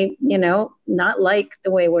 We may, not like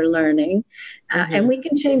the way we're learning. And we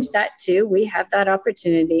can change that too. We have that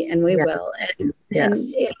opportunity, and we will. And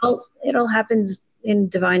it all happens in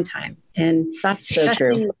divine time. And that's so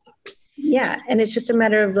true. Yeah. And it's just a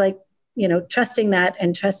matter of trusting that,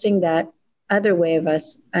 and trusting that other way of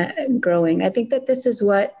us growing. I think that this is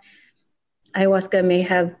what ayahuasca may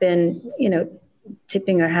have been,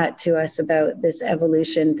 tipping our hat to us about this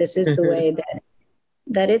evolution. This is the way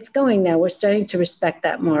that it's going now. We're starting to respect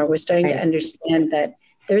that more. We're starting to understand that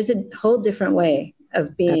there's a whole different way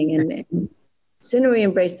of being, and sooner we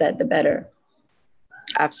embrace that, the better.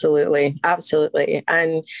 Absolutely. Absolutely.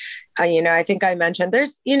 And, I think I mentioned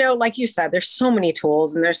there's, like you said, there's so many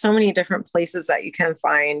tools, and there's so many different places that you can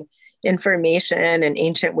find information and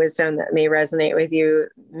ancient wisdom that may resonate with you.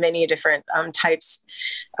 Many different types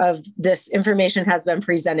of this information has been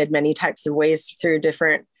presented many types of ways through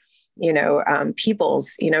different,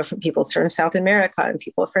 peoples, from people from South America, and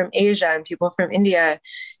people from Asia, and people from India,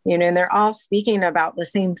 and they're all speaking about the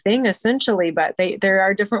same thing essentially, but there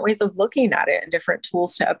are different ways of looking at it and different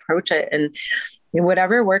tools to approach it. And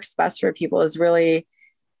whatever works best for people is really,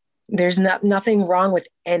 there's nothing wrong with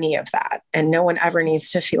any of that. And no one ever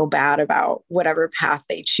needs to feel bad about whatever path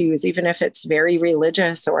they choose, even if it's very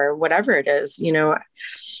religious or whatever it is.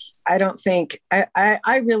 I don't think,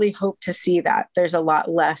 I really hope to see that there's a lot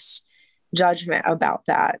less judgment about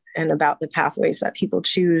that, and about the pathways that people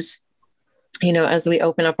choose, as we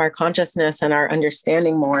open up our consciousness and our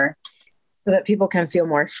understanding more, so that people can feel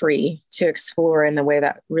more free to explore in the way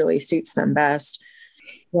that really suits them best.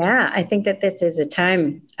 Yeah, I think that this is a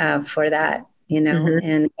time for that,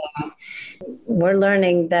 and we're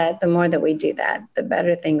learning that the more that we do that, the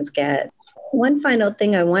better things get. One final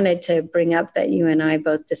thing I wanted to bring up that you and I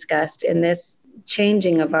both discussed in this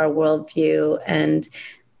changing of our worldview and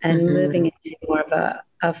moving into more of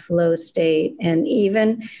a flow state, and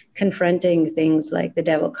even confronting things like the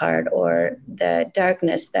devil card or the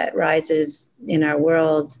darkness that rises in our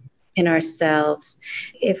world, in ourselves.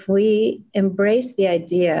 If we embrace the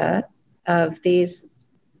idea of these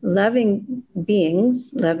loving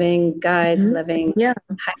beings, loving guides, loving higher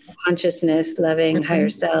consciousness, loving higher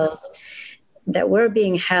selves, that we're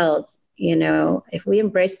being held, if we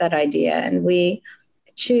embrace that idea and we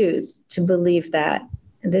choose to believe that,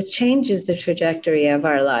 this changes the trajectory of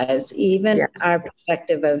our lives, even our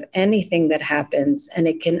perspective of anything that happens, and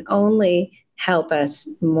it can only help us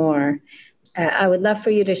more. I would love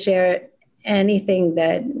for you to share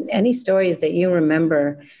any stories that you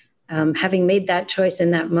remember having made that choice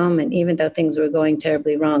in that moment, even though things were going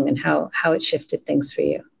terribly wrong, and how it shifted things for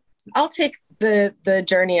you. I'll take the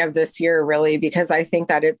journey of this year, really, because I think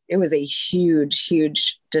that it was a huge,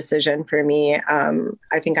 huge decision for me.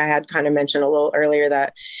 I think I had kind of mentioned a little earlier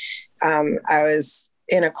that I was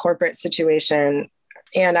in a corporate situation,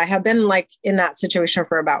 and I have been in that situation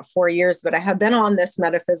for about 4 years, but I have been on this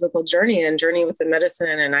metaphysical journey with the medicine,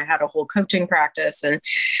 and I had a whole coaching practice, and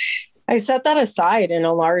I set that aside in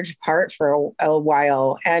a large part for a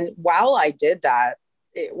while. And while I did that,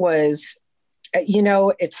 it was,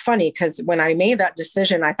 it's funny because when I made that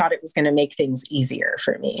decision, I thought it was going to make things easier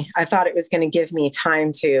for me. I thought it was going to give me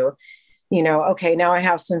time to, okay, now I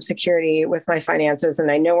have some security with my finances,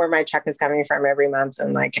 and I know where my check is coming from every month,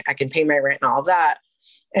 and I can pay my rent and all of that.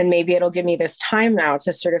 And maybe it'll give me this time now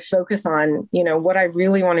to sort of focus on, what I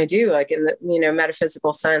really want to do, like in the,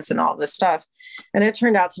 metaphysical sense and all this stuff. And it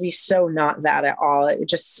turned out to be so not that at all. It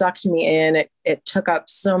just sucked me in. It took up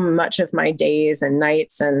so much of my days and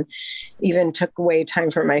nights, and even took away time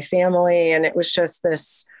from my family. And it was just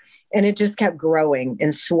this, and it just kept growing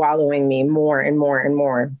and swallowing me more and more and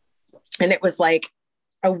more. And it was like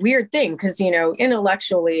a weird thing because,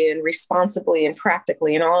 intellectually and responsibly and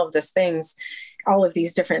practically and all of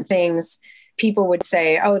these different things, people would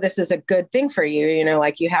say, oh, this is a good thing for you.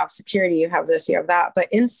 Like you have security, you have this, you have that. But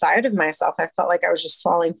inside of myself, I felt like I was just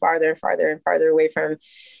falling farther and farther and farther away from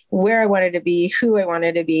where I wanted to be, who I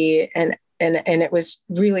wanted to be. And it was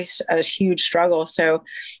really a huge struggle. So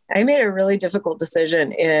I made a really difficult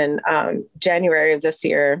decision in January of this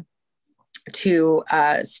year to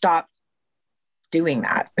stop doing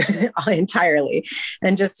that entirely,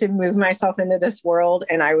 and just to move myself into this world.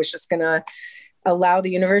 And I was just going to allow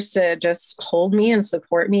the universe to just hold me and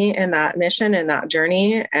support me in that mission and that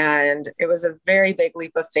journey. And it was a very big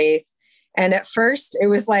leap of faith. And at first it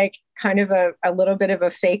was like kind of a little bit of a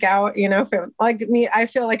fake out, from like me. I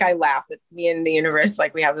feel like I laugh at me and the universe.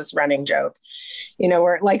 Like we have this running joke,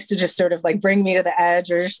 where it likes to just sort of like bring me to the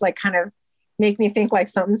edge, or just like kind of make me think like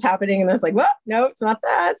something's happening. And I was like, well, no, it's not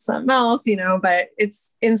that, it's something else, but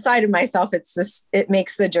it's inside of myself. It's just, it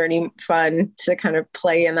makes the journey fun to kind of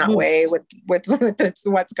play in that way with this,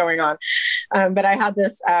 what's going on. But I had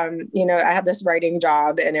this, I had this writing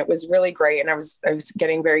job, and it was really great. And I was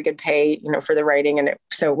getting very good pay, for the writing. And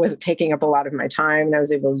so it wasn't taking up a lot of my time, and I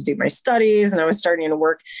was able to do my studies, and I was starting to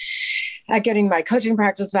work at getting my coaching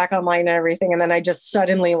practice back online and everything. And then I just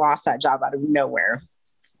suddenly lost that job out of nowhere.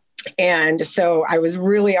 And so I was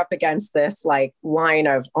really up against this like line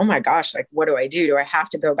of, oh my gosh, like, what do I do? Do I have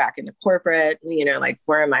to go back into corporate? Like,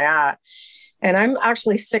 where am I at? And I'm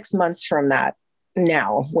actually 6 months from that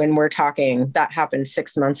now. When we're talking, that happened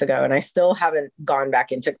 6 months ago, and I still haven't gone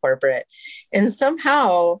back into corporate. And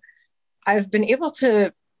somehow I've been able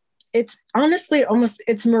to, it's honestly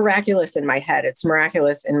it's miraculous in my head. It's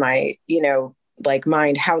miraculous in my, like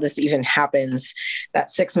mind, how this even happens, that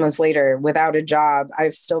 6 months later, without a job,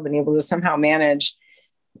 I've still been able to somehow manage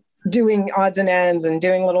doing odds and ends and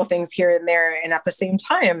doing little things here and there. And at the same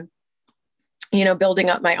time, building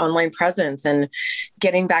up my online presence and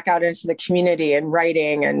getting back out into the community and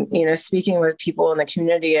writing and, speaking with people in the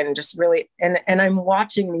community, and just really, and I'm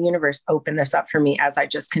watching the universe open this up for me as I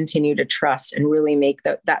just continue to trust and really make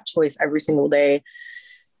that choice every single day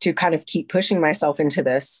to kind of keep pushing myself into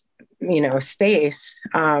this, space,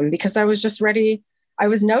 because I was just ready. I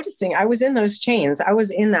was noticing I was in those chains. I was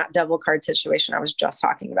in that devil card situation I was just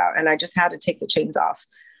talking about. And I just had to take the chains off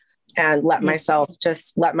and let myself,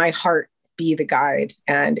 just let my heart be the guide.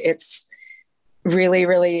 And it's really,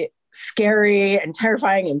 really scary and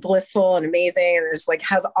terrifying and blissful and amazing. And it's like,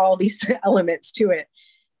 has all these elements to it.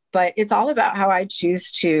 But it's all about how I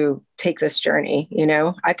choose to take this journey.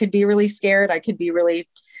 I could be really scared. I could be really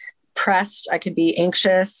pressed. I could be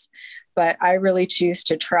anxious, but I really choose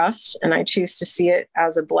to trust, and I choose to see it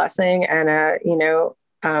as a blessing and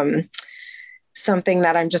something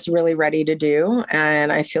that I'm just really ready to do.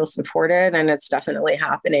 And I feel supported, and it's definitely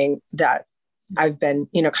happening that I've been,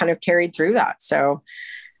 kind of carried through that. So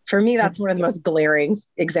for me, that's one of the most glaring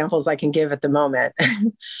examples I can give at the moment.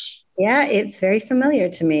 Yeah, it's very familiar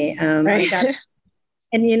to me. Right.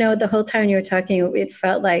 And, the whole time you were talking, it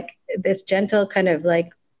felt like this gentle kind of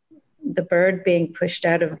like the bird being pushed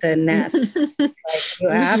out of the nest.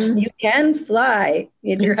 Like you can fly.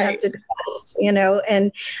 You just have to trust,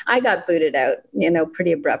 and I got booted out,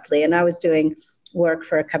 pretty abruptly. And I was doing work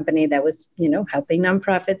for a company that was, helping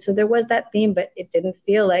nonprofits. So there was that theme, but it didn't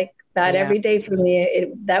feel like that every day for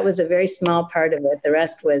me. That was a very small part of it. The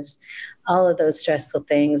rest was all of those stressful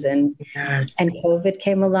things. And COVID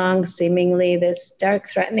came along, seemingly this dark,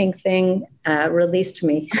 threatening thing, released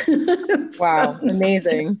me. Wow.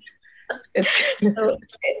 Amazing.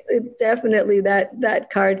 It's definitely that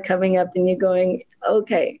card coming up, and you're going,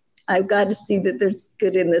 okay, I've got to see that there's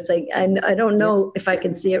good in this. I don't know if I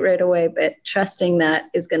can see it right away, but trusting that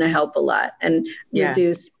is going to help a lot and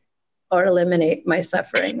reduce or eliminate my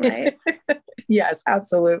suffering, right? Yes,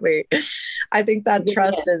 absolutely. I think that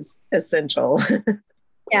trust is essential.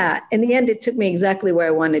 Yeah. In the end, it took me exactly where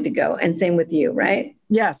I wanted to go. And same with you, right?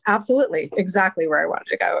 Yes, absolutely. Exactly where I wanted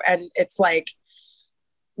to go. And it's like,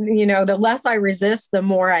 the less I resist, the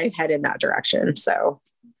more I head in that direction. So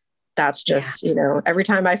that's just, every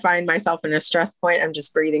time I find myself in a stress point, I'm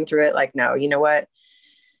just breathing through it. Like, no, you know what?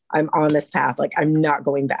 I'm on this path. Like, I'm not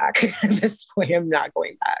going back at this point. I'm not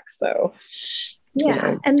going back. So,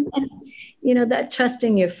 and that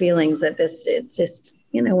trusting your feelings, that this, it just,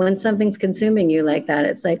 when something's consuming you like that,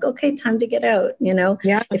 it's like, okay, time to get out.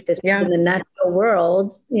 Yeah. If this Yeah. was in the natural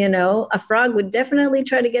world, a frog would definitely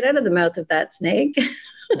try to get out of the mouth of that snake.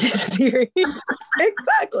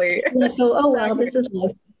 Exactly. Go, well, this is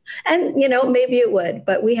life. And, maybe it would,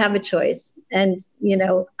 but we have a choice. And,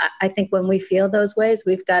 I think when we feel those ways,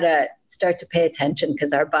 we've got to start to pay attention,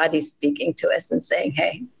 because our body's speaking to us and saying,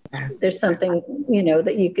 hey, there's something,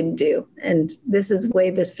 that you can do. And this is the way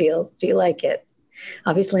this feels. Do you like it?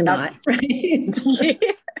 Obviously not. Right?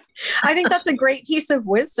 I think that's a great piece of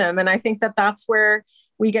wisdom. And I think that that's where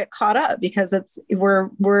we get caught up, because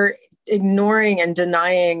we're ignoring and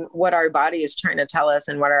denying what our body is trying to tell us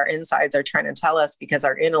and what our insides are trying to tell us, because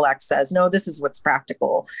our intellect says, no, this is what's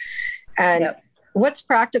practical. And what's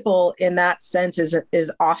practical in that sense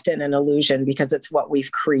is often an illusion, because it's what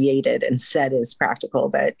we've created and said is practical,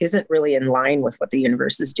 but isn't really in line with what the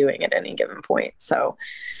universe is doing at any given point. So,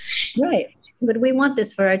 right. Would we want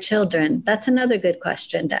this for our children? That's another good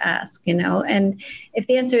question to ask, and if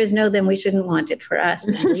the answer is no, then we shouldn't want it for us.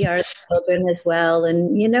 We are children as well.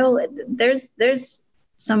 And, there's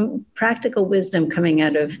some practical wisdom coming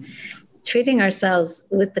out of treating ourselves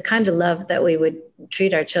with the kind of love that we would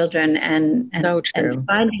treat our children, and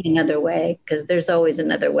finding another way, because there's always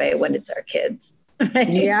another way when it's our kids.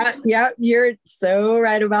 Right? Yeah, you're so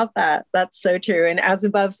right about that. That's so true. And as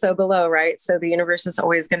above, so below, right? So the universe is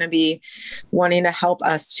always going to be wanting to help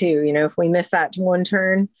us too. If we miss that one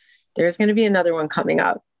turn, there's going to be another one coming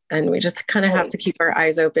up, and we just kind of have to keep our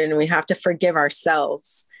eyes open. We have to forgive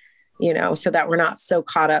ourselves, so that we're not so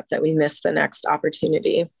caught up that we miss the next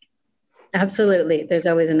opportunity. Absolutely. There's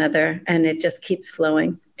always another, and it just keeps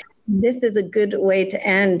flowing. This is a good way to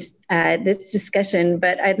end this discussion,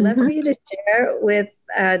 but I'd love for you to share with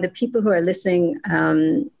the people who are listening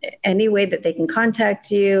any way that they can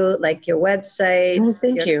contact you, like your website,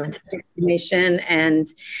 your information, and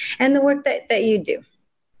the work that you do.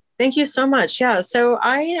 Thank you so much. Yeah. So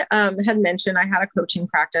I had mentioned I had a coaching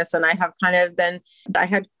practice, and I have I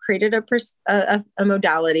had created a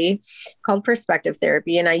modality called perspective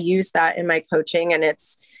therapy, and I use that in my coaching, and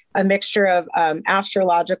it's a mixture of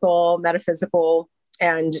astrological, metaphysical,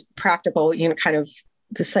 and practical, kind of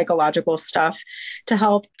the psychological stuff to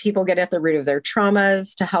help people get at the root of their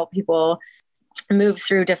traumas, to help people move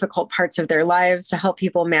through difficult parts of their lives, to help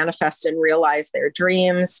people manifest and realize their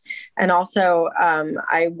dreams. And also,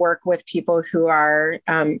 I work with people who are,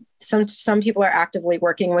 some people are actively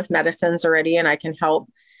working with medicines already, and I can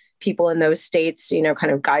help people in those states,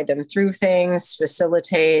 kind of guide them through things,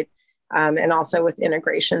 facilitate, and also with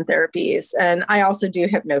integration therapies. And I also do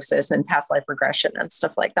hypnosis and past life regression and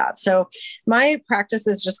stuff like that. So my practice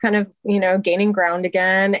is just kind of, gaining ground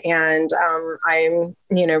again. And I'm,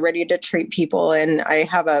 ready to treat people. And I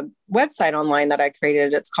have a website online that I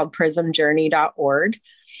created. It's called prismjourney.org.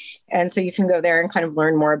 And so you can go there and kind of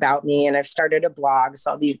learn more about me. And I've started a blog,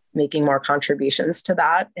 so I'll be making more contributions to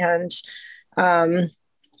that. And,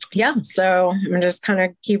 so I'm just kind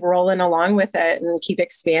of keep rolling along with it and keep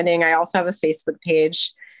expanding. I also have a Facebook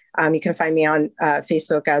page. You can find me on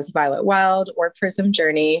Facebook as Violet Wild or Prism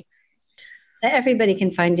Journey. Everybody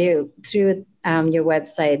can find you through your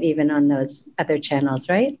website, even on those other channels,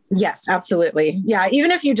 right? Yes, absolutely. Yeah.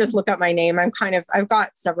 Even if you just look up my name, I've got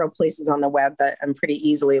several places on the web that I'm pretty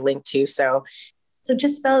easily linked to. So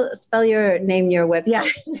just spell your name, your website. Yeah.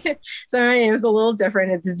 So my name is a little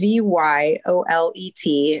different. It's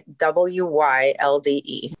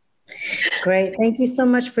VYOLETWYLDE. Great. Thank you so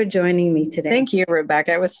much for joining me today. Thank you,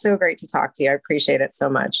 Rebecca. It was so great to talk to you. I appreciate it so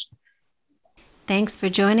much. Thanks for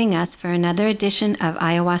joining us for another edition of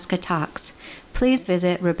Ayahuasca Talks. Please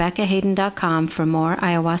visit RebeccaHayden.com for more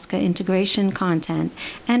ayahuasca integration content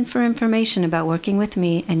and for information about working with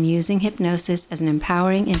me and using hypnosis as an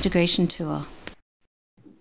empowering integration tool.